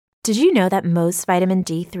Did you know that most vitamin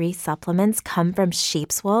D3 supplements come from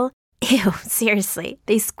sheep's wool? Ew, seriously.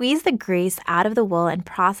 They squeeze the grease out of the wool and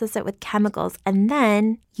process it with chemicals, and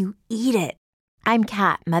then you eat it. I'm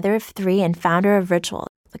Kat, mother of 3 and founder of Ritual,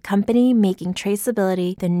 the company making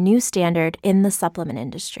traceability the new standard in the supplement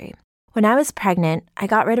industry. When I was pregnant, I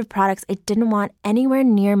got rid of products I didn't want anywhere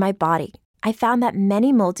near my body. I found that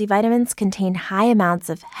many multivitamins contain high amounts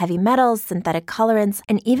of heavy metals, synthetic colorants,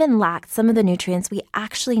 and even lacked some of the nutrients we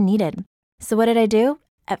actually needed. So what did I do?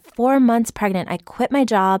 At 4 months pregnant, I quit my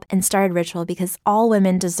job and started Ritual because all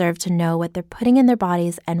women deserve to know what they're putting in their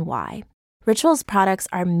bodies and why. Ritual's products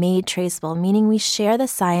are made traceable, meaning we share the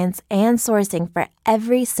science and sourcing for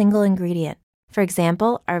every single ingredient. For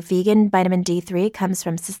example, our vegan vitamin D3 comes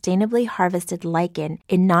from sustainably harvested lichen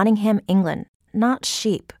in Nottingham, England, not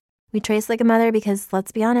sheep. We trace like a mother because,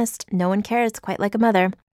 let's be honest, no one cares quite like a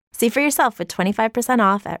mother. See for yourself with 25%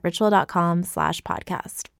 off at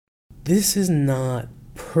ritual.com/podcast. This is not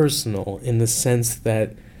personal in the sense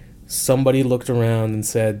that somebody looked around and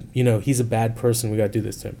said, you know, he's a bad person, we got to do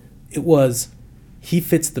this to him. It was, he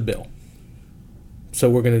fits the bill, so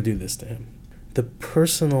we're going to do this to him. The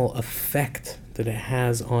personal effect that it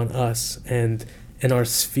has on us and our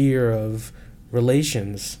sphere of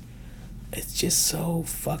relations, it's just so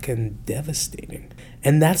fucking devastating.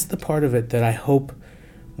 And that's the part of it that I hope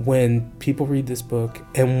when people read this book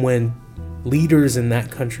and when leaders in that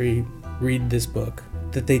country read this book,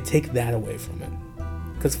 that they take that away from it.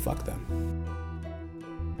 Because fuck them.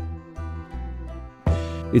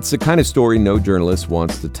 It's the kind of story no journalist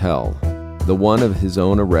wants to tell. The one of his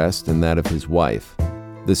own arrest and that of his wife.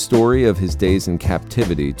 The story of his days in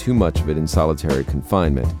captivity, too much of it in solitary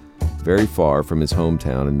confinement, very far from his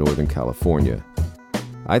hometown in Northern California.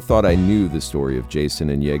 I thought I knew the story of Jason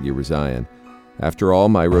and Yegi Rezaian. After all,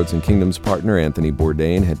 my Roads and Kingdoms partner Anthony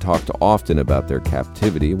Bourdain had talked often about their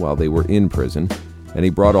captivity while they were in prison, and he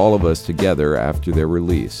brought all of us together after their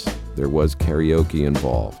release. There was karaoke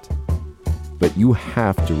involved. But you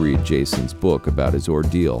have to read Jason's book about his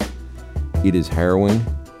ordeal. It is harrowing,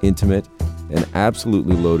 intimate, and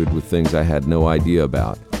absolutely loaded with things I had no idea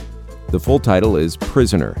about. The full title is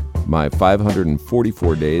Prisoner: My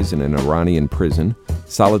 544 Days in an Iranian Prison,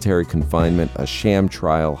 Solitary Confinement, a Sham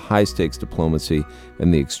Trial, High-Stakes Diplomacy,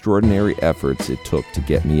 and the Extraordinary Efforts It Took to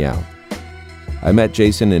Get Me Out. I met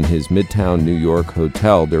Jason in his Midtown New York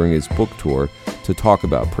hotel during his book tour to talk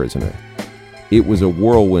about Prisoner. It was a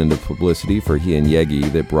whirlwind of publicity for he and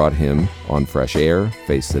Yegi that brought him on Fresh Air,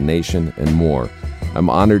 Face the Nation, and more. I'm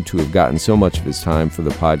honored to have gotten so much of his time for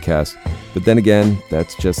the podcast, but then again,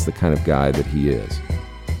 that's just the kind of guy that he is.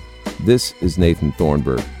 This is Nathan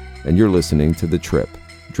Thornburg, and you're listening to The Trip,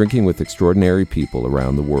 drinking with extraordinary people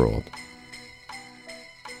around the world.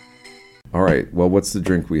 All right, well, what's the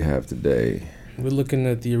drink we have today? We're looking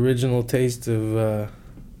at the original taste of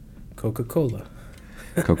Coca-Cola.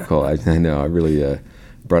 Coca-Cola, I know. I really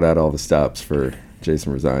brought out all the stops for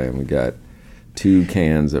Jason Rezaian. We got 2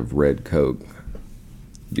 cans of red Coke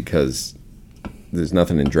because there's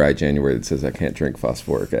nothing in dry January that says I can't drink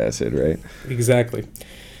phosphoric acid, right? Exactly.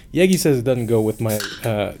 Yegi says it doesn't go with my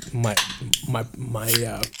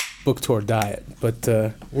book tour diet, but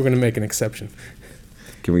we're gonna make an exception.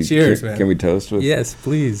 Cheers, man. Can we toast with? Yes,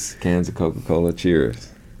 please. Cans of Coca-Cola. Cheers.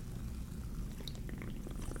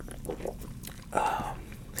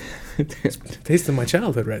 Tasting my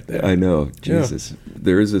childhood right there. I know, Jesus. Yeah.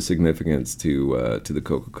 There is a significance to the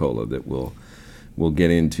Coca-Cola that we'll get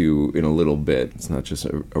into in a little bit. It's not just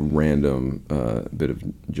a random bit of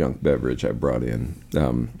junk beverage I brought in.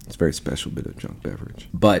 It's a very special bit of junk beverage.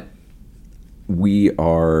 But we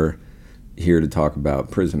are here to talk about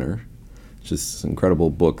Prisoner. It's just this incredible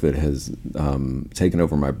book that has taken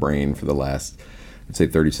over my brain for the last, I'd say,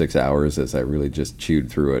 36 hours as I really just chewed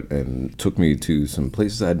through it and took me to some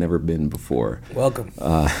places I'd never been before. Welcome.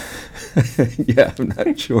 Yeah, I'm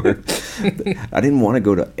not sure. I didn't want to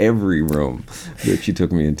go to every room that she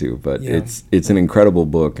took me into, but yeah. It's an incredible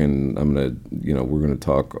book, and we're gonna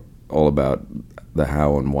talk all about the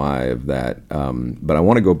how and why of that. But I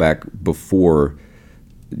want to go back before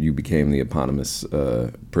you became the eponymous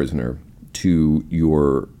prisoner to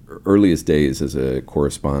your earliest days as a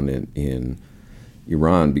correspondent in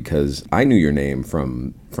Iran, because I knew your name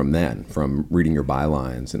from then, from reading your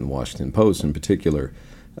bylines in the Washington Post in particular,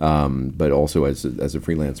 but also as a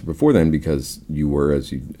freelancer before then, because you were,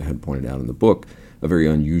 as you had pointed out in the book, a very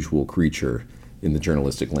unusual creature in the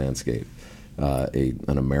journalistic landscape,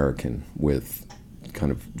 an American with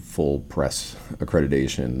kind of full press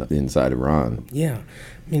accreditation inside Iran. Yeah.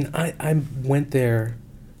 I mean, I went there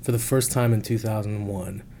for the first time in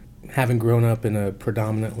 2001, having grown up in a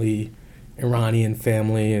predominantly Iranian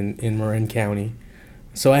family in Marin County.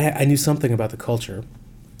 So I knew something about the culture,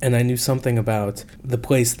 and I knew something about the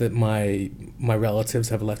place that my relatives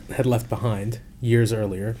had left behind years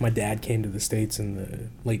earlier. My dad came to the States in the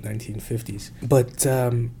late 1950s, but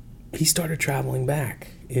he started traveling back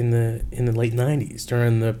in the late 90s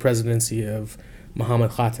during the presidency of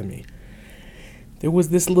Mohammad Khatami. There was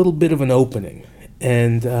this little bit of an opening,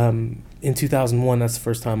 and in 2001, that's the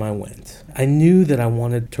first time I went. I knew that I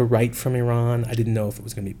wanted to write from Iran. I didn't know if it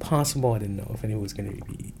was going to be possible. I didn't know if anyone was going to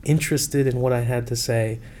be interested in what I had to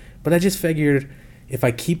say. But I just figured if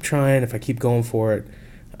I keep trying, if I keep going for it,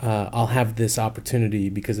 I'll have this opportunity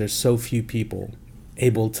because there's so few people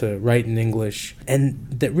able to write in English and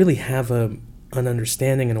that really have an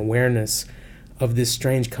understanding and awareness of this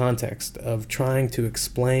strange context of trying to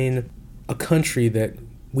explain a country that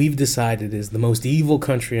we've decided is the most evil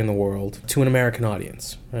country in the world to an American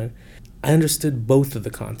audience, right? I understood both of the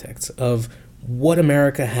contexts of what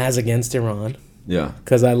America has against Iran,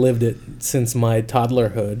 because I lived it since my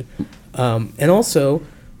toddlerhood, and also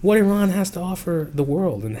what Iran has to offer the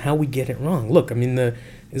world and how we get it wrong. Look, I mean, the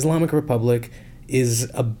Islamic Republic is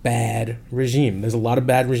a bad regime. There's a lot of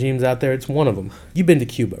bad regimes out there. It's one of them. You've been to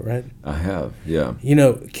Cuba, right? I have, yeah. You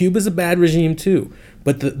know, Cuba's a bad regime too.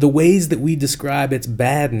 But the ways that we describe its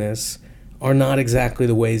badness are not exactly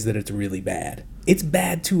the ways that it's really bad. It's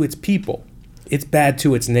bad to its people. It's bad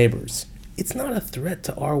to its neighbors. It's not a threat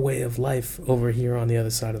to our way of life over here on the other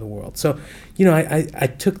side of the world. So, you know, I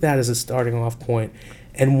took that as a starting off point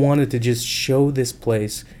and wanted to just show this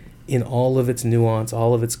place in all of its nuance,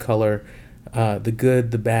 all of its color, the good,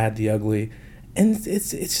 the bad, the ugly. And it's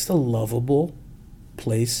just a lovable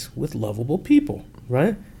place with lovable people,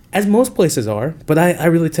 right? As most places are, but I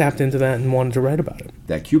really tapped into that and wanted to write about it.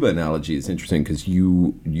 That Cuba analogy is interesting because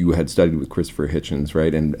you had studied with Christopher Hitchens,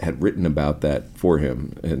 right, and had written about that for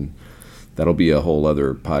him, and that'll be a whole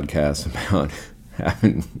other podcast about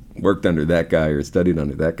having worked under that guy or studied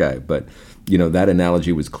under that guy. But, you know, that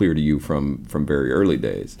analogy was clear to you from very early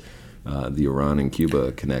days, the Iran and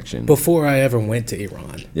Cuba connection. Before I ever went to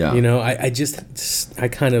Iran. Yeah. You know, I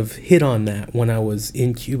kind of hit on that when I was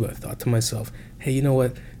in Cuba. I thought to myself, hey, you know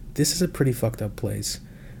what? This is a pretty fucked up place,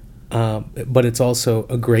 but it's also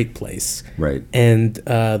a great place. Right. And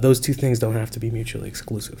those two things don't have to be mutually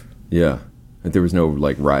exclusive. Yeah. There was no,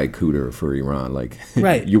 like, Rai Cooter for Iran. Like,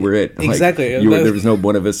 right. You were it. Like, exactly. There was no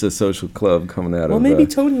Buena Vista Social Club coming out of... Well, maybe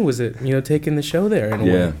Tony was it, you know, taking the show there in a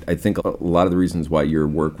way. Yeah, I think a lot of the reasons why your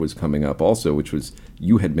work was coming up also, which was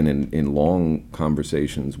you had been in long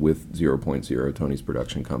conversations with 0.0, Tony's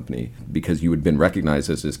production company, because you had been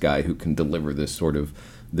recognized as this guy who can deliver this sort of,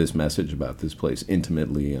 this message about this place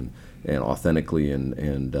intimately and authentically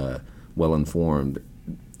and well-informed.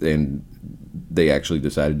 And they actually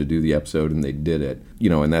decided to do the episode, and they did it. You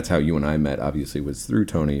know, and that's how you and I met, obviously, was through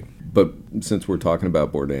Tony. But since we're talking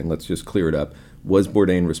about Bourdain, let's just clear it up. Was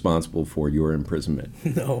Bourdain responsible for your imprisonment?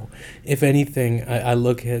 No. If anything, I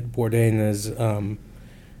look at Bourdain as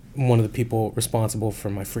one of the people responsible for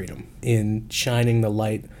my freedom in shining the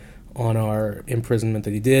light on our imprisonment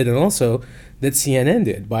that he did, and also that CNN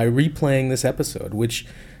did by replaying this episode, which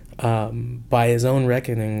by his own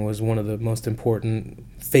reckoning was one of the most important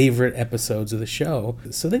favorite episodes of the show.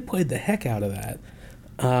 So they played the heck out of that.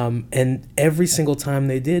 And every single time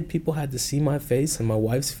they did, people had to see my face and my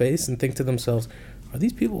wife's face and think to themselves, are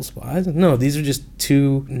these people spies? No, these are just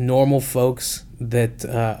two normal folks that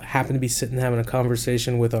happen to be sitting having a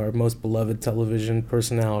conversation with our most beloved television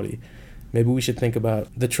personality. Maybe we should think about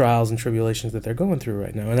the trials and tribulations that they're going through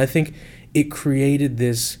right now. And I think it created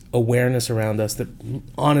this awareness around us that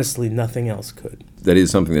honestly nothing else could. That is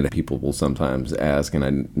something that people will sometimes ask, and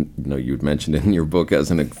I know you had mentioned it in your book as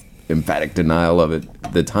an emphatic denial of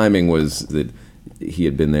it. The timing was that he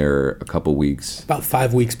had been there a couple weeks. About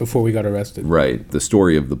 5 weeks before we got arrested. Right. The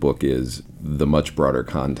story of the book is the much broader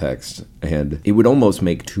context, and it would almost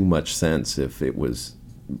make too much sense if it was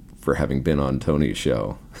for having been on Tony's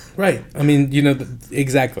show. Right. I mean, you know,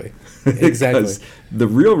 exactly. Exactly. Because the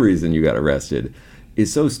real reason you got arrested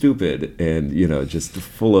is so stupid and, you know, just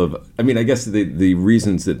full of, I mean, I guess the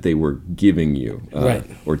reasons that they were giving you right.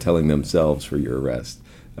 or telling themselves for your arrest,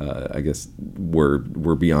 I guess were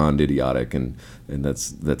beyond idiotic, and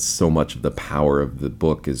that's so much of the power of the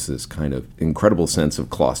book is this kind of incredible sense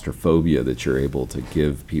of claustrophobia that you're able to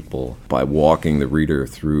give people by walking the reader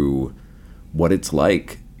through what it's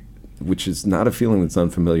like, which is not a feeling that's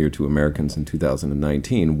unfamiliar to Americans in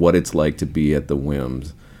 2019, what it's like to be at the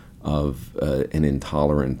whims of an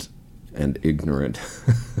intolerant and ignorant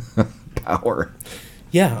power.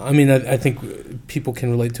 Yeah, I mean, I think people can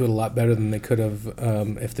relate to it a lot better than they could have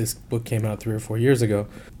if this book came out 3 or 4 years ago.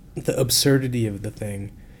 the absurdity of the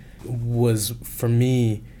thing was, for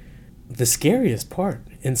me, the scariest part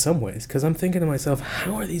in some ways, because I'm thinking to myself,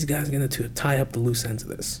 how are these guys going to tie up the loose ends of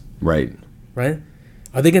this? Right. Right?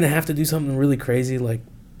 Are they going to have to do something really crazy like,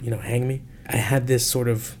 hang me? I had this sort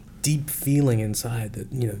of deep feeling inside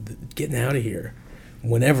that, getting out of here,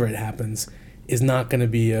 whenever it happens, is not going to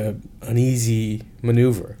be an easy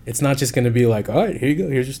maneuver. It's not just going to be like, all right, here you go,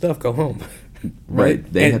 here's your stuff, go home. Right.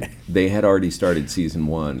 They had already started season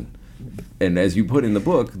 1. And as you put in the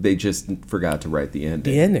book, they just forgot to write the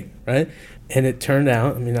ending. The ending, right? And it turned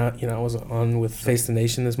out, I was on with Face the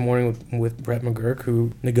Nation this morning with Brett McGurk,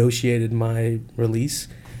 who negotiated my release.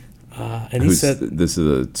 And he said... This is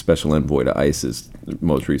a special envoy to ISIS,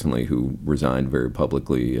 most recently, who resigned very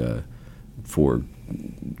publicly for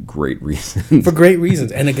great reasons. For great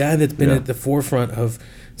reasons. And a guy that's been at the forefront of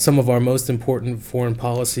some of our most important foreign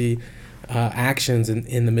policy actions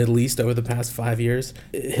in the Middle East over the past 5 years.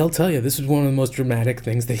 He'll tell you this was one of the most dramatic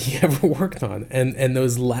things that he ever worked on. And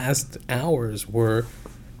those last hours were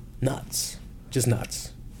nuts. Just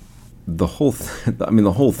nuts. The whole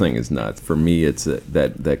thing is nuts. For me, it's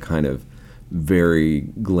that kind of very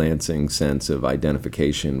glancing sense of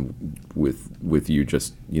identification with you,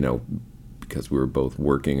 just, because we were both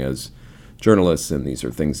working as journalists, and these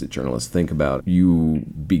are things that journalists think about. You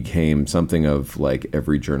became something of like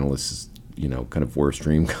every journalist's, kind of worst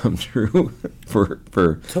dream come true for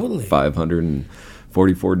totally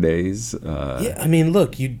 544 days. Yeah,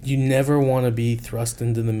 look, you never want to be thrust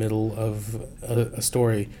into the middle of a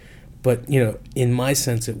story, but in my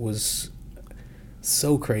sense, it was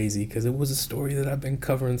so crazy because it was a story that I've been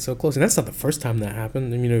covering so close, and that's not the first time that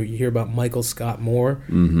happened. You hear about Michael Scott Moore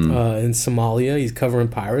in Somalia. He's covering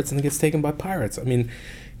pirates and gets taken by pirates.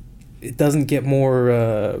 It doesn't get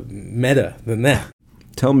more meta than that.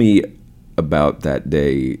 Tell me about that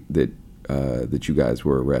day that you guys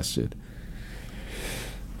were arrested.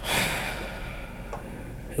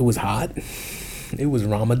 It was hot. It was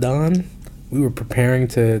Ramadan. We were preparing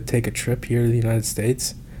to take a trip here to the United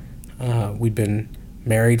States. We'd been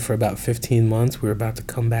married for about 15 months. We were about to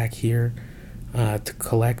come back here to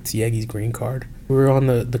collect Yegi's green card. We were on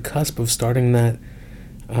the cusp of starting that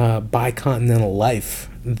bicontinental life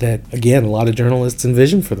that, again, a lot of journalists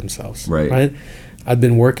envision for themselves. Right? I'd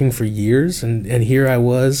been working for years, and here I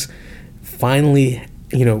was finally,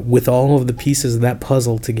 with all of the pieces of that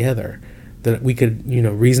puzzle together, that we could,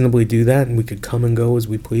 reasonably do that, and we could come and go as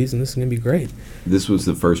we please, and this is going to be great. This was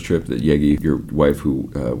the first trip that Yegi, your wife,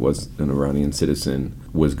 who was an Iranian citizen,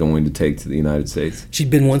 was going to take to the United States?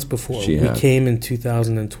 She'd been once before. We came in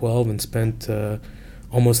 2012 and spent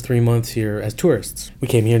almost 3 months here as tourists. We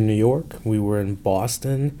came here in New York. We were in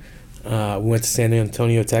Boston. We went to San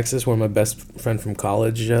Antonio, Texas, where my best friend from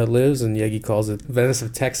college lives, and Yegi calls it Venice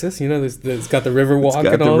of Texas. It's got the river walk and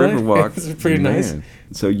all that. It's got the river walk. It's pretty nice.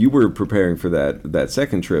 So you were preparing for that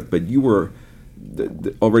second trip, but you were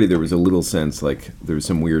already, there was a little sense like there was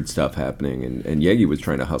some weird stuff happening, and Yegi was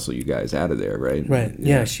trying to hustle you guys out of there, right? Right.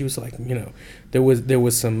 Yeah. She was like, there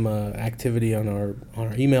was some activity on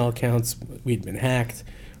our email accounts. We'd been hacked.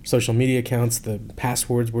 Social media accounts, the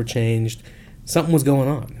passwords were changed. Something was going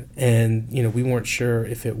on, and we weren't sure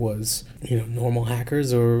if it was normal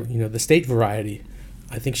hackers or the state variety.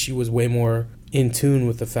 I think she was way more in tune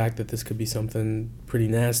with the fact that this could be something pretty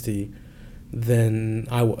nasty than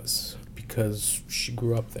I was, because she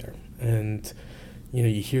grew up there, and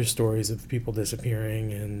you hear stories of people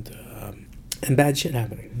disappearing and bad shit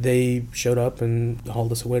happening. They showed up and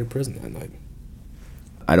hauled us away to prison that night.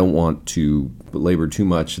 I don't want to belabor too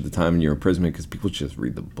much at the time in your imprisonment because people just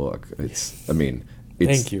read the book.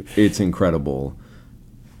 Thank you. It's incredible.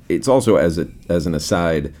 It's also, as an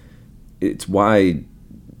aside, it's why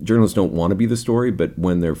journalists don't want to be the story, but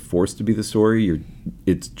when they're forced to be the story,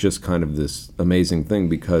 it's just kind of this amazing thing.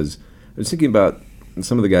 Because I was thinking about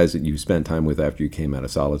some of the guys that you spent time with after you came out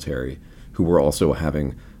of solitary, who were also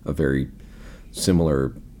having a very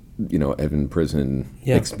similar, Evan prison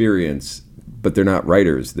experience. But they're not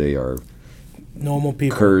writers. They are normal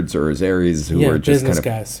people, Kurds or Azeris who are just business kind of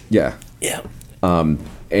guys. Yeah.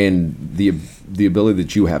 And the ability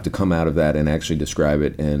that you have to come out of that and actually describe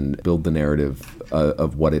it and build the narrative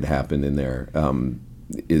of what had happened in there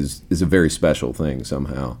is a very special thing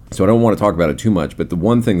somehow. So I don't want to talk about it too much, but the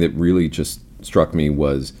one thing that really just struck me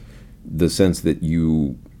was the sense that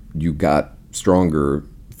you got stronger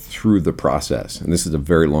through the process. And this is a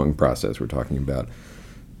very long process we're talking about.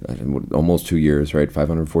 Almost 2 years, right?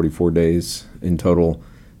 544 days in total.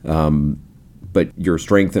 But your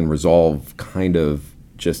strength and resolve kind of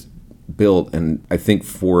just built. And I think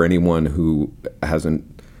for anyone who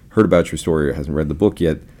hasn't heard about your story or hasn't read the book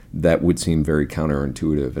yet, That would seem very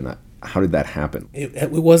counterintuitive. And how did that happen?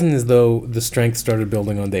 It wasn't as though the strength started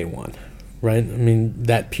building on day one, right? I mean,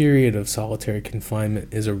 that period of solitary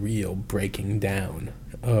confinement is a real breaking down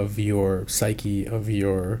of your psyche, of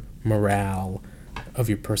your morale, of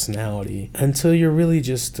your personality, until you're really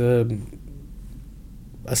just a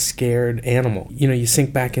scared animal. You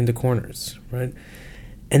sink back into corners, right?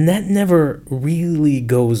 And that never really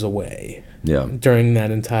goes away during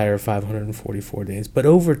that entire 544 days. But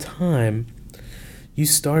over time, you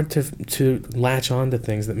start to latch on to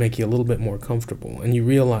things that make you a little bit more comfortable. And you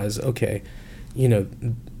realize, okay,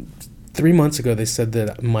 3 months ago they said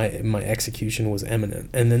that my execution was imminent,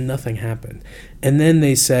 and then nothing happened. And then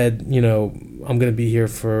they said, I'm going to be here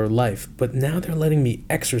for life. But now they're letting me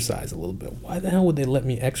exercise a little bit. Why the hell would they let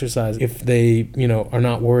me exercise if they, are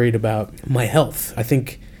not worried about my health? I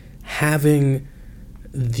think having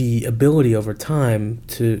the ability over time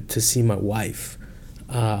to see my wife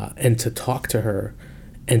and to talk to her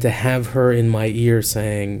and to have her in my ear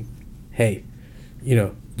saying, hey,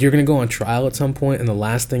 you're going to go on trial at some point, and the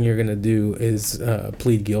last thing you're going to do is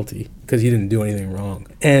plead guilty because you didn't do anything wrong.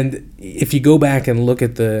 And if you go back and look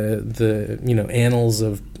at the annals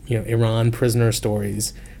of Iran prisoner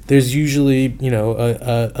stories, there's usually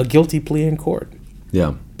a guilty plea in court.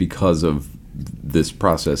 Yeah, because of this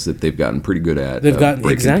process that they've gotten pretty good at. They've gotten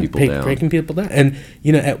breaking people down. And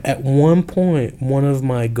at one point, one of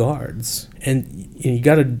my guards, and you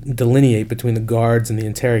got to delineate between the guards and the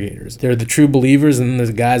interrogators. They're the true believers, and then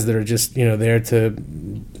there's guys that are just there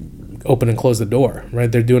to open and close the door,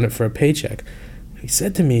 right? They're doing it for a paycheck. He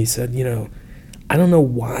said to me, I don't know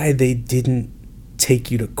why they didn't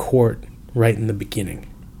take you to court right in the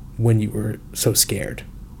beginning when you were so scared.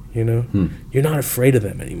 You're not afraid of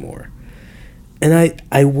them anymore. And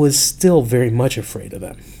I was still very much afraid of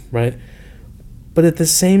them, right? But at the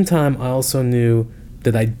same time, I also knew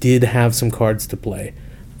that I did have some cards to play.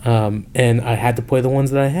 And I had to play the ones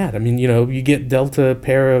that I had. I mean, you get dealt a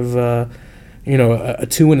pair of, a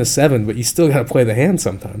 2 and a 7, but you still got to play the hand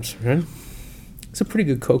sometimes, right? It's a pretty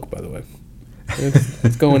good Coke, by the way.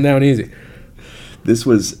 It's going down easy. This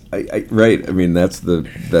was, right, I mean, that's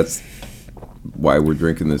why we're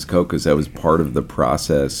drinking this Coke, because that was part of the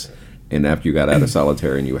process. And after you got out of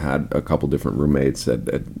solitary and you had a couple different roommates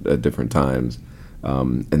at different times,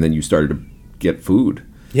 and then you started to get food.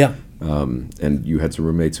 Yeah. And you had some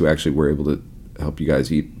roommates who actually were able to help you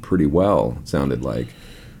guys eat pretty well, it sounded like.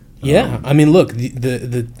 Yeah. I mean, look,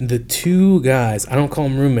 the two guys, I don't call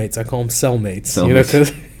them roommates, I call them cellmates. Because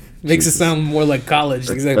it makes it sound more like college.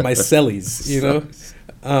 It's like my cellies,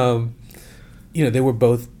 they were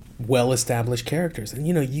both well-established characters. And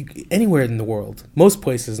you anywhere in the world, most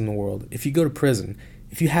places in the world, if you go to prison,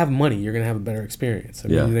 if you have money, you're going to have a better experience. I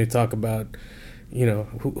mean, they talk about,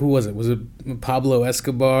 who was it? Was it Pablo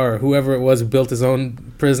Escobar or whoever it was who built his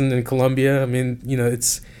own prison in Colombia? I mean,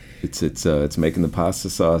 it's making the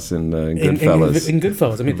pasta sauce in Goodfellas. In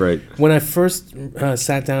Goodfellas. I mean, right. When I first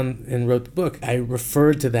sat down and wrote the book, I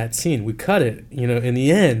referred to that scene. We cut it, in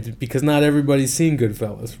the end, because not everybody's seen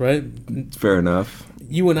Goodfellas, right? Fair enough.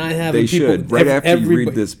 You and I have. They should. Right after you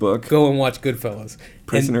read this book, go and watch Goodfellas.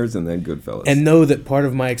 Prisoners and then Goodfellas. And know that part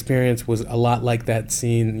of my experience was a lot like that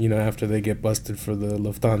scene, after they get busted for the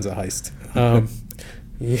Lufthansa heist.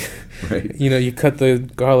 Right. You cut the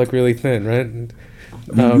garlic really thin, right?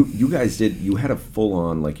 I mean, you guys did. You had a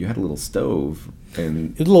full-on, you had a little stove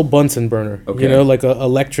and a little Bunsen burner. Okay. Like a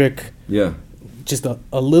electric. Yeah. Just a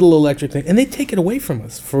little electric thing, and they'd take it away from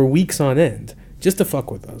us for weeks on end just to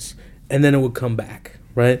fuck with us, and then it would come back,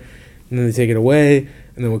 right? And then they take it away,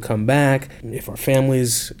 and then it would come back. If our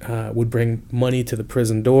families would bring money to the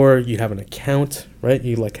prison door, you have an account, right?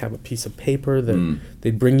 You have a piece of paper that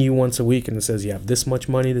they'd bring you once a week, and it says you have this much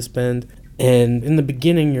money to spend. And in the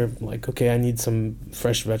beginning, you're like, okay, I need some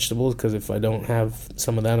fresh vegetables because if I don't have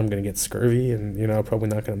some of that, I'm going to get scurvy and, I'm probably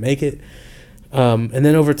not going to make it. And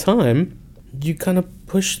then over time, you kind of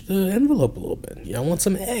push the envelope a little bit. I want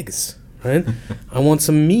some eggs, right? I want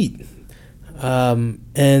some meat. And,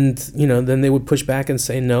 then they would push back and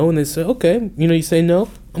say no. And they say, okay, you say no,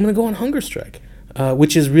 I'm going to go on hunger strike,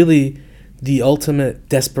 which is really the ultimate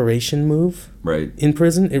desperation move. Right. In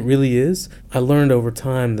prison. It really is. I learned over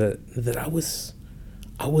time that I was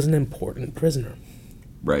an important prisoner.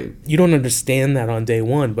 Right. You don't understand that on day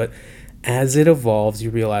one, but as it evolves, you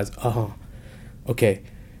realize, okay,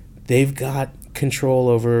 they've got control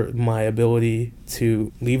over my ability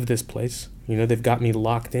to leave this place. They've got me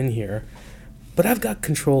locked in here, but I've got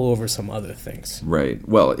control over some other things. Right.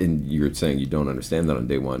 Well, and you're saying you don't understand that on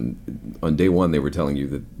day one. On day one, they were telling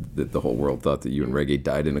you that the whole world thought that you and Reggae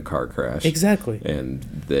died in a car crash. Exactly. And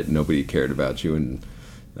that nobody cared about you. And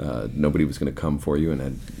nobody was going to come for you,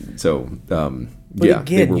 and so again,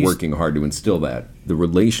 they were working hard to instill that. The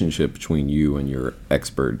relationship between you and your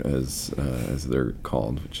expert, as they're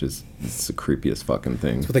called, which is it's the creepiest fucking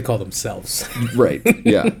thing. That's what they call themselves. Right.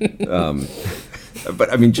 Yeah.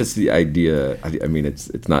 But I mean, just the idea. I mean,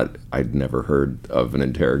 it's not. I'd never heard of an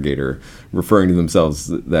interrogator referring to themselves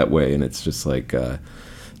that way, and it's just like,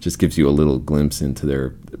 just gives you a little glimpse into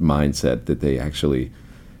their mindset that they actually.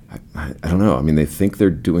 I don't know. I mean, they think they're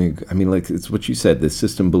doing. I mean, like it's what you said. The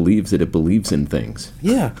system believes that it believes in things.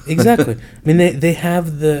 Yeah, exactly. I mean, they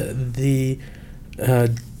have the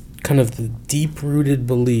kind of the deep-rooted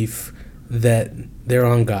belief that they're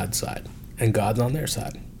on God's side and God's on their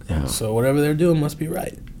side. Yeah. So whatever they're doing must be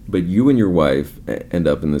right. But you and your wife end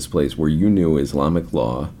up in this place where you knew Islamic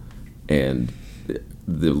law and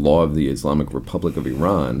the law of the Islamic Republic of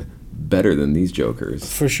Iran better than these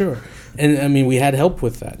jokers. For sure. And, I mean, we had help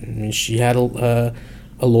with that. I mean, she had a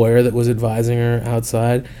lawyer that was advising her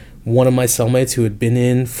outside. One of my cellmates who had been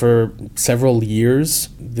in for several years,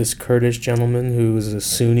 this Kurdish gentleman who was a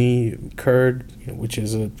Sunni Kurd, which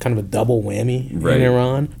is a kind of a double whammy in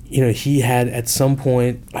Iran. He had at some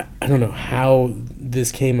point, I don't know how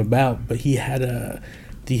this came about, but he had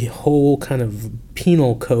the whole kind of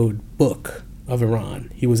penal code book of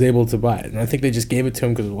Iran. He was able to buy it. And I think they just gave it to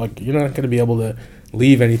him because, like, you're not going to be able to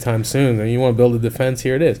leave anytime soon. And you want to build a defense,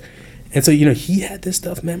 here it is. And so, he had this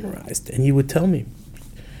stuff memorized. And he would tell me,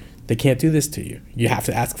 they can't do this to you. You have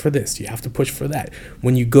to ask for this. You have to push for that.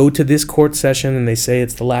 When you go to this court session and they say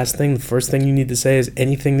it's the last thing, the first thing you need to say is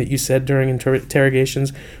anything that you said during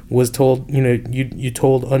interrogations was told, you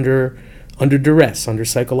told under duress, under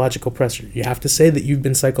psychological pressure. You have to say that you've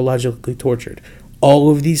been psychologically tortured. All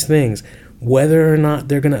of these things, whether or not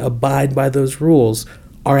they're going to abide by those rules,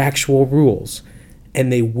 are actual rules, and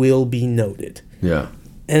they will be noted. Yeah.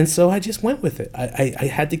 And so I just went with it. I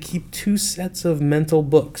had to keep 2 sets of mental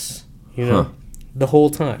books, the whole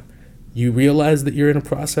time. You realize that you're in a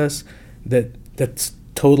process that's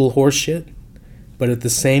total horseshit, but at the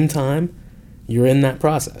same time, you're in that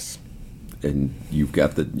process. And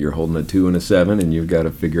you're holding a 2 and a 7, and you've got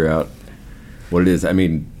to figure out what it is. I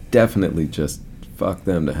mean, definitely just fuck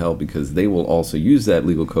them to hell, because they will also use that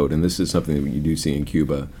legal code, and this is something that you do see in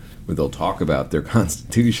Cuba, where they'll talk about their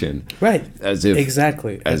constitution, right? As if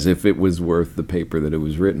it was worth the paper that it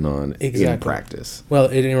was written on. In practice. Well,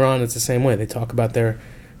 in Iran, it's the same way. They talk about the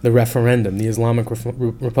referendum, the Islamic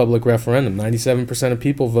Republic referendum. 97% of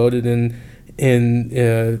people voted in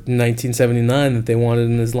 1979 that they wanted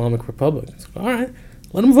an Islamic Republic. All right,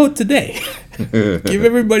 let them vote today. Give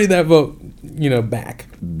everybody that vote, back.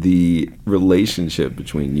 The relationship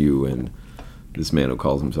between you and this man who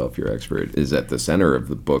calls himself your expert is at the center of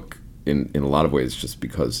the book in a lot of ways, just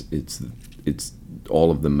because it's all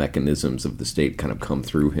of the mechanisms of the state kind of come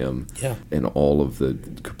through him, and all of the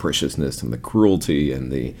capriciousness and the cruelty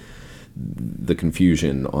and the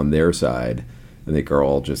confusion on their side, I think, are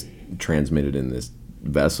all just transmitted in this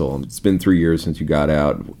vessel. It's been 3 years since you got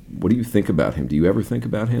out. What do you think about him? Do you ever think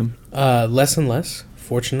about him? Less and less,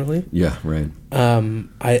 fortunately. Yeah, right.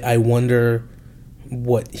 I wonder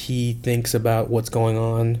what he thinks about what's going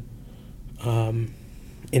on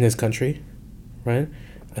in his country, right?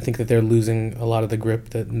 I think that they're losing a lot of the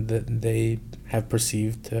grip that they have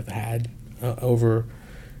perceived to have had over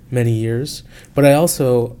many years. But I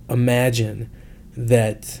also imagine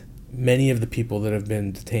that many of the people that have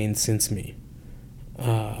been detained since me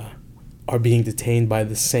are being detained by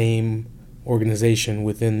the same organization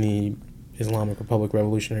within the Islamic Republic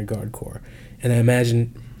Revolutionary Guard Corps. And I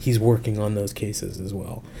imagine he's working on those cases as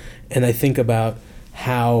well. And I think about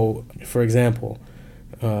how, for example,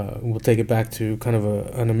 we'll take it back to kind of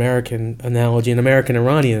an American analogy, an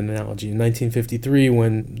American-Iranian analogy. In 1953,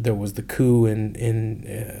 when there was the coup in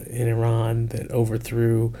Iran that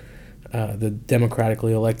overthrew the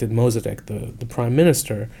democratically elected Mossadegh, the prime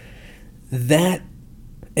minister, that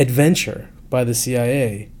adventure by the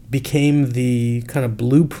CIA became the kind of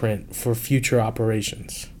blueprint for future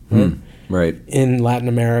operations. Right? Right. In Latin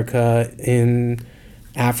America, in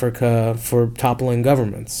Africa, for toppling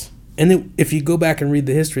governments. And if you go back and read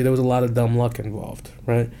the history, there was a lot of dumb luck involved,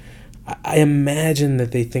 right? I imagine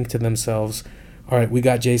that they think to themselves, all right, we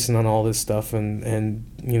got Jason on all this stuff, and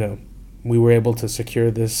we were able to secure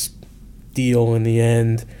this deal in the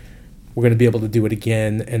end. We're going to be able to do it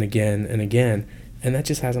again and again and again. And that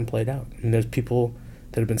just hasn't played out. I mean, there's people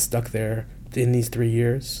that have been stuck there in these 3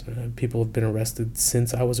 years. People have been arrested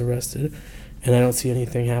since I was arrested, and I don't see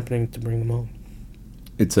anything happening to bring them home.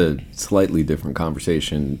 It's a slightly different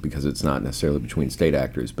conversation because it's not necessarily between state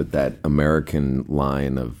actors, but that American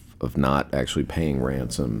line of of not actually paying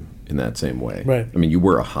ransom in that same way. Right. I mean, you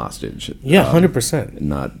were a hostage. Yeah, 100%.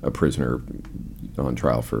 Not a prisoner on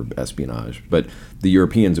trial for espionage. But the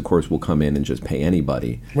Europeans, of course, will come in and just pay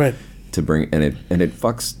anybody. Right. To bring, and it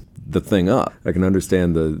fucks the thing up. I can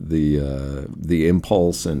understand the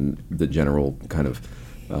impulse and the general kind of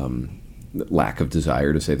lack of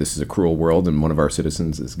desire to say this is a cruel world and one of our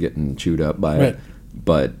citizens is getting chewed up by it.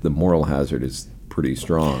 But the moral hazard is pretty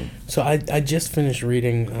strong. So I just finished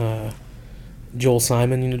reading Joel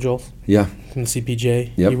Simon, you know Joel? Yeah. From the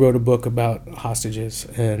CPJ. Yep. He wrote a book about hostages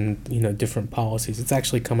and, different policies. It's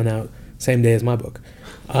actually coming out same day as my book.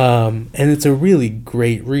 And it's a really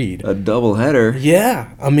great read. A double header.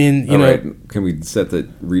 Yeah. I mean, All right. Can we set the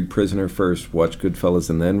read Prisoner first, watch Goodfellas,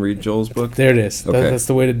 and then read Joel's book? There it is. Okay. That's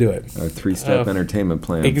the way to do it. Our 3-step entertainment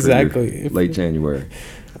plan exactly. for your late January.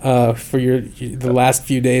 For the last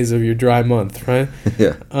few days of your dry month, right?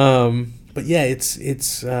 Yeah. But yeah,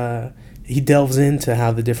 it's he delves into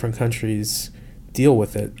how the different countries deal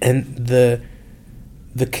with it. And the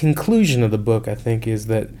conclusion of the book, I think, is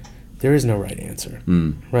that there is no right answer,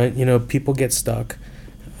 right? People get stuck,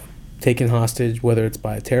 taken hostage, whether it's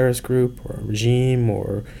by a terrorist group or a regime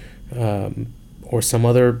or some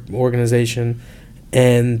other organization,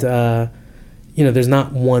 and there's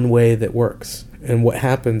not one way that works. And what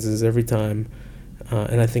happens is every time,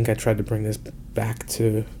 and I think I tried to bring this back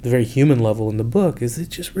to the very human level in the book, is it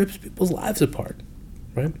just rips people's lives apart,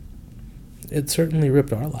 right? It certainly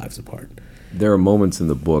ripped our lives apart. There are moments in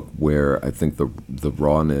the book where I think the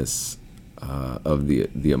rawness of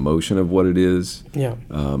the emotion of what it is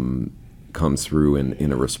comes through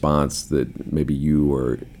in a response that maybe you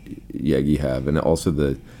or Yegi have, and also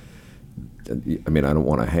I don't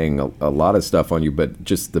want to hang a lot of stuff on you, but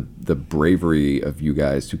just the bravery of you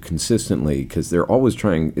guys to consistently, because they're always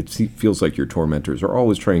trying, it feels like your tormentors are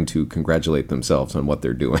always trying to congratulate themselves on what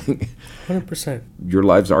they're doing. 100%. Your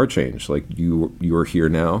lives are changed. Like you're here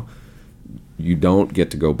now. You don't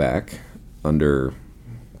get to go back under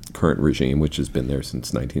current regime, which has been there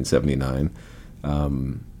since 1979.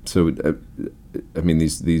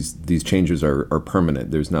 These changes are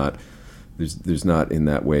permanent. There's not in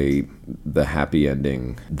that way the happy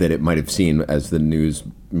ending that it might have seemed as the news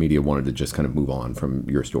media wanted to just kind of move on from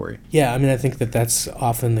your story. Yeah, I think that that's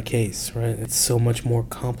often the case, right? It's so much more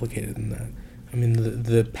complicated than that.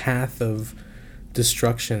 The path of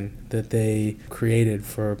destruction that they created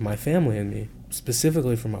for my family and me,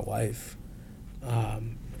 specifically for my wife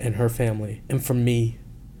and her family, and for me,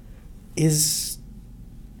 is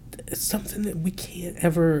something that we can't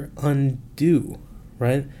ever undo,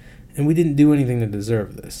 right? And we didn't do anything to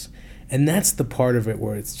deserve this. And that's the part of it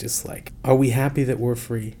where it's just like, are we happy that we're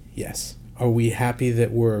free? Yes. Are we happy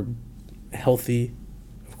that we're healthy?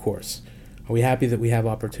 Of course. Are we happy that we have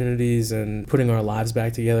opportunities and putting our lives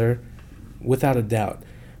back together? Without a doubt.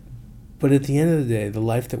 But at the end of the day, the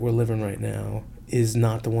life that we're living right now is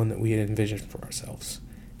not the one that we had envisioned for ourselves.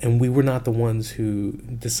 And we were not the ones who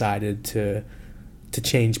decided to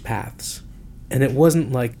change paths. And it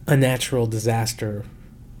wasn't like a natural disaster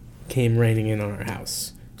came raining in on our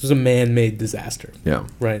house. It was a man-made disaster. Yeah.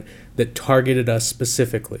 Right? That targeted us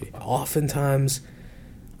specifically. Oftentimes,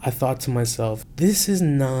 I thought to myself, this is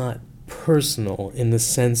not personal in the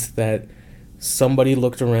sense that somebody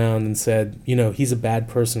looked around and said, he's a bad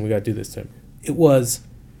person, we got to do this to him. It was,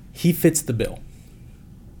 he fits the bill,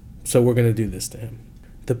 so we're going to do this to him.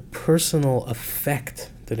 The personal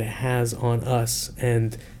effect that it has on us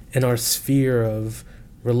and our sphere of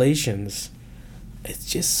relations, it's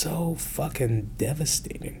just so fucking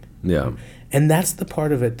devastating. Yeah. And that's the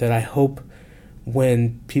part of it that I hope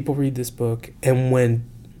when people read this book and when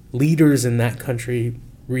leaders in that country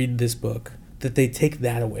read this book, that they take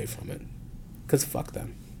that away from it. Because fuck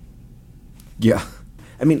them. Yeah.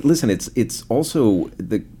 Listen, it's also,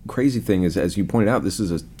 the crazy thing is, as you pointed out,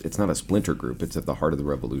 it's not a splinter group. It's at the heart of the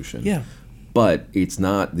revolution. Yeah. But it's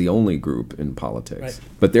not the only group in politics. Right.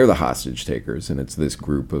 But they're the hostage takers, and it's this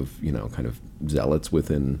group of, kind of zealots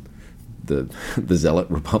within the zealot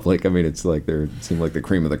republic. It's like they seem like the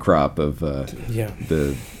cream of the crop of the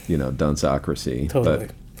Dunsocracy. Totally.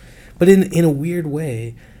 But in a weird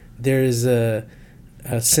way, there's a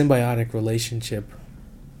symbiotic relationship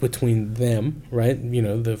between them, right?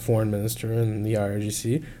 The foreign minister and the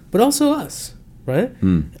IRGC, but also us, right?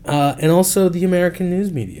 And also the American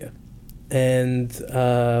news media. And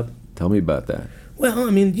tell me about that. Well,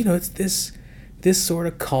 it's this sort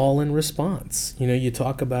of call and response. You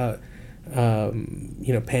talk about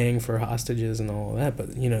paying for hostages and all of that,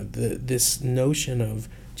 but this notion of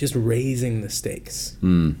just raising the stakes.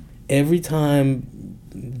 Every time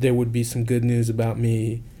there would be some good news about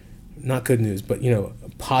me not good news, but,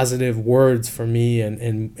 positive words for me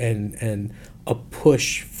and a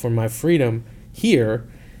push for my freedom here,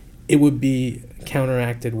 it would be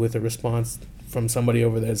counteracted with a response from somebody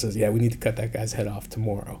over there that says, yeah, we need to cut that guy's head off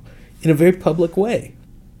tomorrow, in a very public way.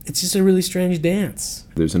 It's just a really strange dance.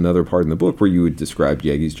 There's another part in the book where you would describe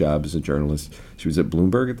Yegi's job as a journalist. She was at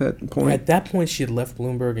Bloomberg at that point? At that point, she had left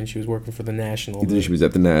Bloomberg and she was working for The National. She was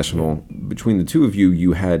at The National. Between the two of you,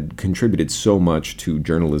 you had contributed so much to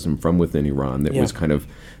journalism from within Iran that was kind of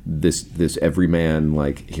this everyman,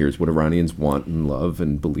 like, here's what Iranians want and love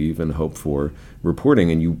and believe and hope for reporting.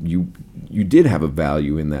 And you did have a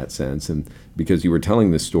value in that sense. And because you were telling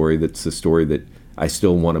this story, that's a story that I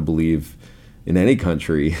still want to believe in any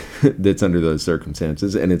country that's under those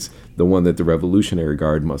circumstances, and it's the one that the Revolutionary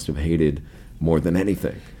Guard must have hated more than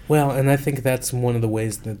anything. Well, and I think that's one of the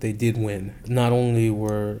ways that they did win. Not only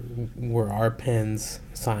were our pens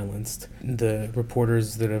silenced, the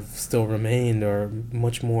reporters that have still remained are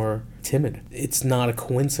much more timid. It's not a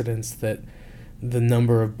coincidence that the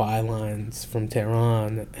number of bylines from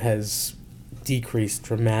Tehran has decreased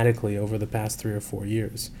dramatically over the past 3 or 4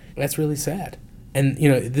 years. That's really sad. And,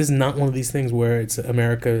 this is not one of these things where it's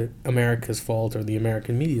America's fault or the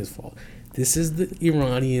American media's fault. This is the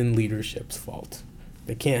Iranian leadership's fault.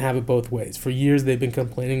 They can't have it both ways. For years, they've been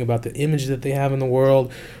complaining about the image that they have in the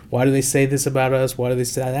world. Why do they say this about us? Why do they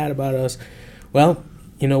say that about us? Well,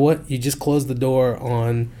 you know what? You just closed the door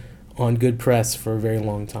on good press for a very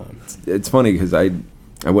long time. It's funny because I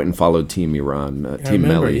went and followed Team Iran, Team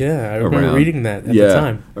Melli. I remember reading that at the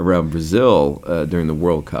time. Around Brazil during the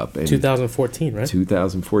World Cup. In 2014, right?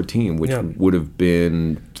 2014, which would have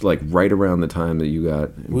been like right around the time that you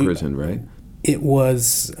got imprisoned, right? It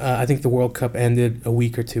was, I think the World Cup ended a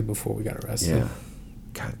week or two before we got arrested. Yeah.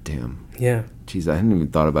 God damn. Yeah. Jeez, I hadn't even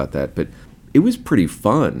thought about that. But it was pretty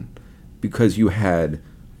fun because you had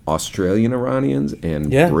Australian Iranians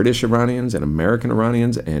and British Iranians and American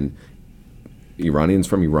Iranians and Iranians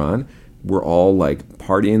from Iran were all like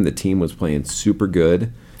partying. The team was playing super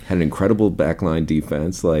good, had an incredible backline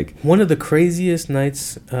defense. Like one of the craziest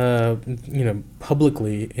nights,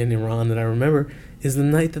 publicly in Iran that I remember is the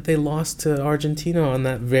night that they lost to Argentina on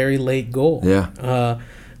that very late goal.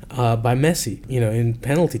 By Messi, in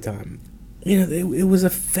penalty time. It was a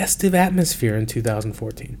festive atmosphere in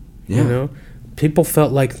 2014. Yeah. People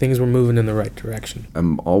felt like things were moving in the right direction.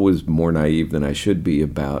 I'm always more naive than I should be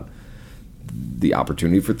about the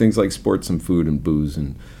opportunity for things like sports and food and booze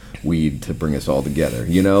and weed to bring us all together.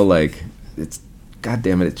 It's, God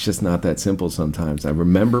damn it, it's just not that simple sometimes. I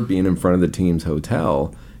remember being in front of the team's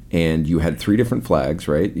hotel and you had 3 different flags,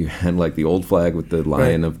 right? You had like the old flag with the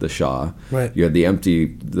lion of the Shah. Right. You had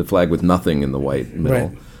the flag with nothing in the white middle.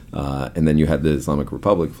 Right. And then you had the Islamic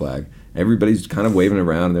Republic flag. Everybody's kind of waving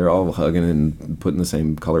around. They're all hugging and putting the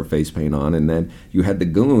same color face paint on. And then you had the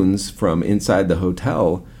goons from inside the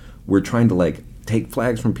hotel were trying to like take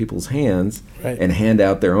flags from people's hands and hand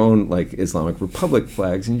out their own like Islamic Republic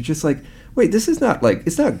flags. And you're just like, wait, this is not like,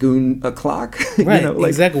 it's not goon o'clock. Right,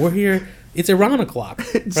 exactly. We're here. It's Iran o'clock.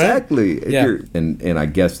 Exactly. Right? Yeah. And I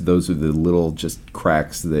guess those are the little just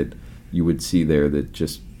cracks that you would see there that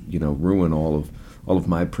just, ruin all of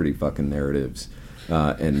my pretty fucking narratives.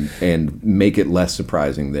 And make it less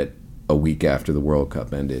surprising that a week after the World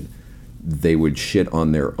Cup ended, they would shit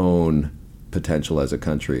on their own potential as a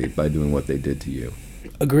country by doing what they did to you.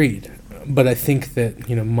 Agreed. But I think that,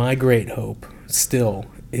 my great hope still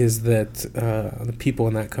is that the people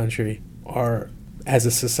in that country are, as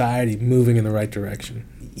a society, moving in the right direction.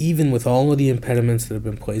 Even with all of the impediments that have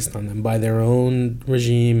been placed on them by their own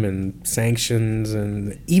regime and sanctions,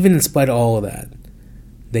 and even in spite of all of that,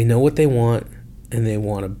 they know what they want, and they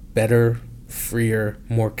want a better, freer,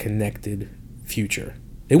 more connected future.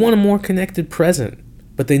 They want a more connected present,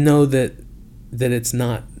 but they know that it's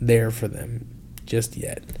not there for them just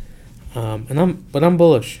yet. But I'm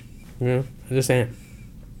bullish. I just am.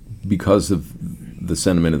 Because of the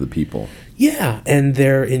sentiment of the people. Yeah, and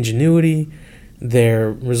their ingenuity,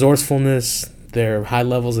 their resourcefulness, their high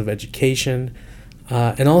levels of education,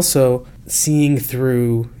 and also seeing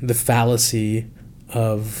through the fallacy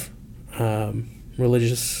of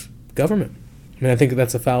religious government. I think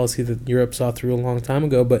that's a fallacy that Europe saw through a long time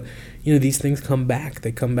ago, but these things come back.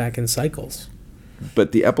 They come back in cycles.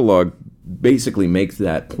 But the epilogue basically makes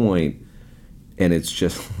that point, and it's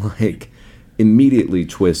just like immediately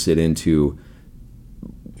twists it into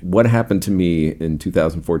what happened to me in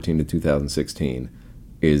 2014 to 2016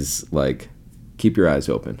 is like, keep your eyes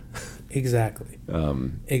open. Exactly.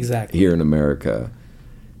 Exactly. Here in America.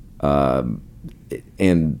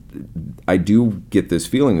 And I do get this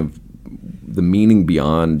feeling of the meaning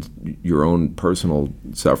beyond your own personal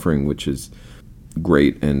suffering, which is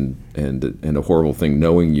great and a horrible thing,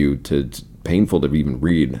 knowing you to painful to even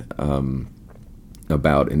read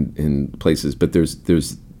about in places. But there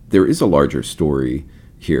is a larger story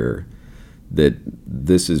here, that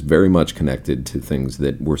this is very much connected to things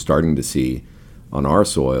that we're starting to see on our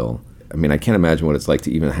soil. I mean, I can't imagine what it's like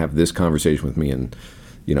to even have this conversation with me, and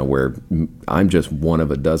where I'm just one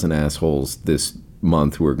of a dozen assholes this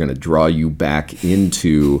month who are going to draw you back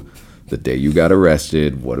into the day you got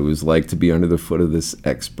arrested, what it was like to be under the foot of this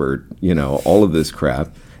expert, all of this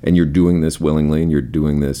crap. And you're doing this willingly, and you're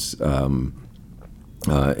doing this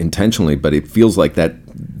intentionally. But it feels like that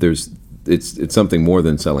it's something more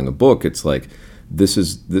than selling a book. It's like this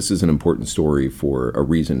is an important story for a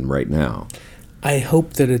reason right now. I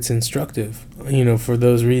hope that it's instructive, for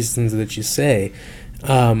those reasons that you say.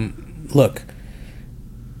 Look,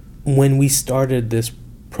 when we started this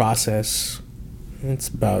process, it's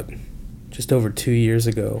about just over 2 years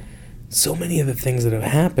ago, so many of the things that have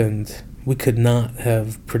happened we could not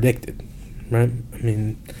have predicted, right? I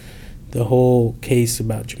mean, the whole case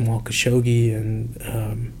about Jamal Khashoggi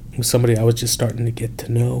and was somebody I was just starting to get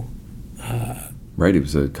to know. Right, he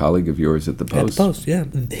was a colleague of yours at the Post. At the Post, yeah.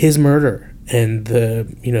 His murder and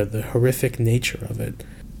the horrific nature of it,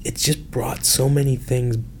 it's just brought so many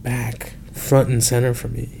things back front and center for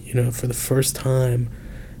me. For the first time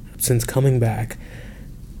since coming back,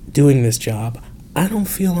 doing this job, I don't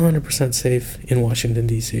feel 100% safe in Washington,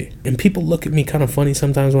 D.C. And people look at me kind of funny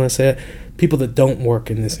sometimes when I say it. People that don't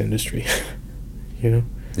work in this industry,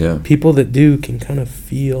 Yeah. People that do can kind of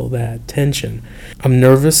feel that tension. I'm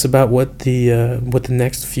nervous about what the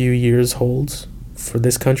next few years holds for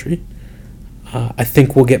this country. I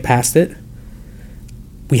think we'll get past it.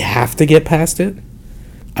 We have to get past it.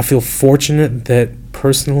 I feel fortunate that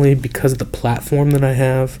personally, because of the platform that I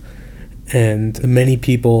have and the many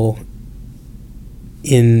people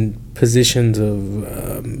in positions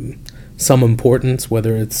of some importance,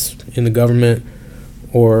 whether it's in the government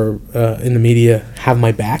or in the media, have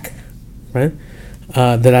my back, right?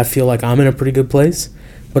 That I feel like I'm in a pretty good place.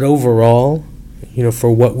 But overall, for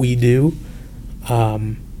what we do,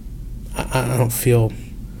 I don't feel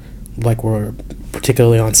like we're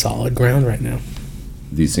particularly on solid ground right now.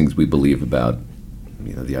 These things we believe about,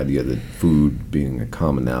 the idea that food being a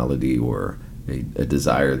commonality or a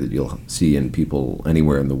desire that you'll see in people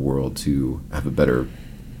anywhere in the world to have a better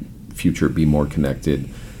future, be more connected,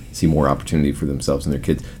 see more opportunity for themselves and their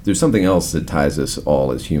kids. There's something else that ties us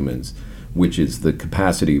all as humans, which is the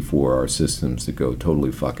capacity for our systems to go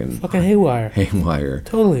totally fucking haywire.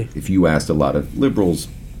 Totally. If you asked a lot of liberals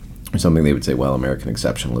or something, they would say, well, American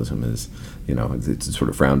exceptionalism is, it's sort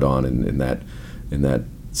of frowned on in that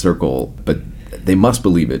circle. But they must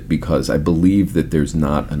believe it, because I believe that there's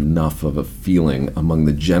not enough of a feeling among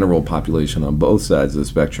the general population on both sides of the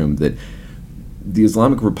spectrum that the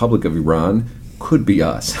Islamic Republic of Iran could be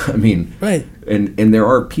us. I mean, right. And there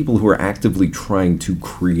are people who are actively trying to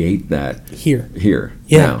create that here.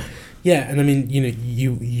 Yeah. Now. Yeah, and I mean,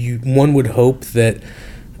 you one would hope that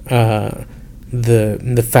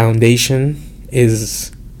the foundation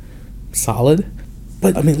is solid.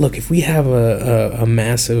 But I mean, look, if we have a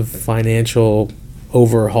massive financial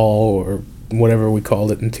overhaul or whatever we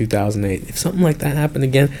called it in 2008, if something like that happened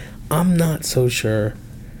again, I'm not so sure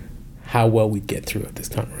how well we'd get through it this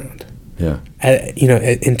time around. Yeah.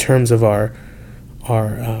 In terms of our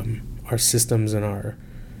systems and our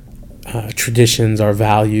traditions, our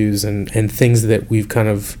values, and things that we've kind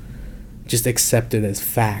of just accepted as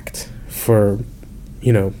fact for,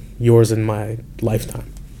 yours and my lifetime.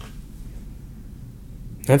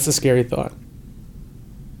 That's a scary thought.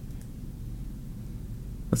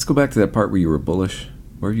 Let's go back to that part where you were bullish.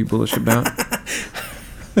 What were you bullish about?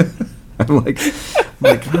 I'm like,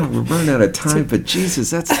 oh, we're running out of time, but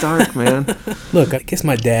Jesus, that's dark, man. Look, I guess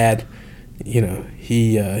my dad,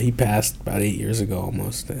 he passed about 8 years ago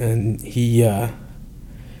almost, and he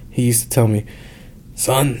used to tell me,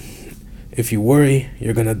 son, if you worry,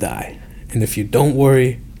 you're gonna die, and if you don't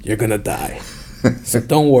worry, you're gonna die. So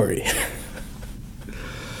don't worry.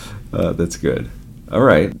 That's good. All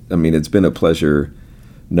right. I mean, it's been a pleasure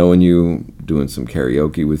knowing you, doing some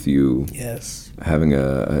karaoke with you. Yes. Having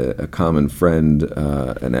a common friend,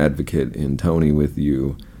 an advocate in Tony with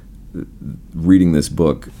you. Reading this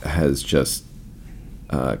book has just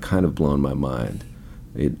kind of blown my mind.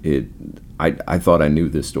 I thought I knew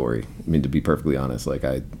this story. I mean, to be perfectly honest, like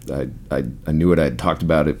I knew it. I had talked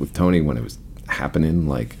about it with Tony when it was happening,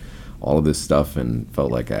 like all of this stuff, and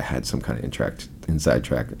felt like I had some kind of inside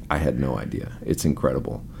track. I had no idea. It's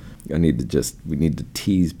incredible. we need to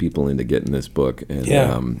tease people into getting this book. And,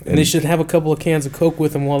 and they should have a couple of cans of Coke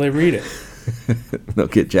with them while they read it. They'll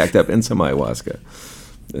get jacked up and some ayahuasca.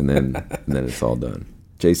 And then it's all done.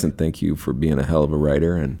 Jason, thank you for being a hell of a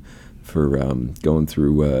writer and for going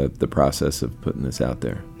through the process of putting this out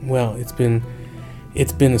there. Well, it's been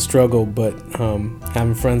a struggle, but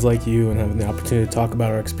having friends like you and having the opportunity to talk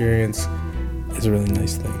about our experience is a really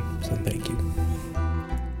nice thing. So thank you.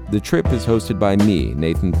 The Trip is hosted by me,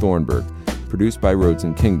 Nathan Thornburg, produced by Roads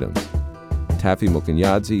and Kingdoms. Taffy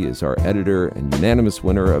Mukanyadze is our editor and unanimous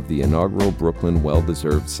winner of the inaugural Brooklyn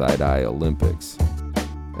Well-Deserved Side-Eye Olympics.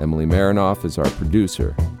 Emily Marinoff is our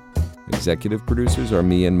producer. Executive producers are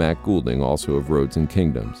me and Matt Goulding, also of Roads and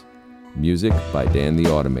Kingdoms. Music by Dan the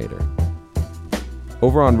Automator.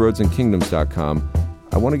 Over on roadsandkingdoms.com,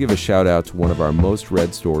 I want to give a shout out to one of our most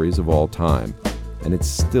read stories of all time, and it's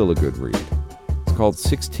still a good read. It's called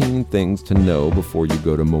 16 Things to Know Before You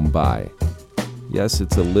Go to Mumbai. Yes,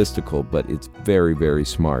 it's a listicle, but it's very, very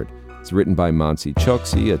smart. It's written by Mansi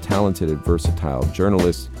Choksi, a talented and versatile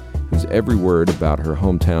journalist whose every word about her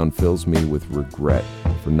hometown fills me with regret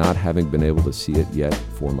for not having been able to see it yet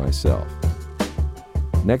for myself.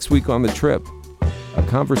 Next week on The Trip, a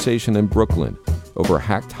conversation in Brooklyn over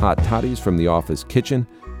hacked hot toddies from the office kitchen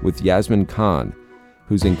with Yasmin Khan,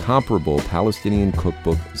 whose incomparable Palestinian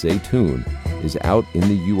cookbook Zaytoun is out in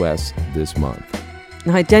the U.S. this month.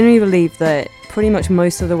 I genuinely believe that pretty much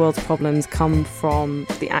most of the world's problems come from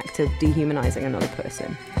the act of dehumanizing another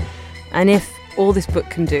person. And if all this book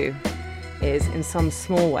can do is, in some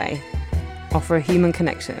small way, offer a human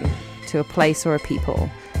connection to a place or a people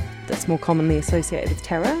that's more commonly associated with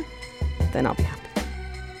terror, then I'll be happy.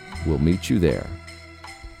 We'll meet you there.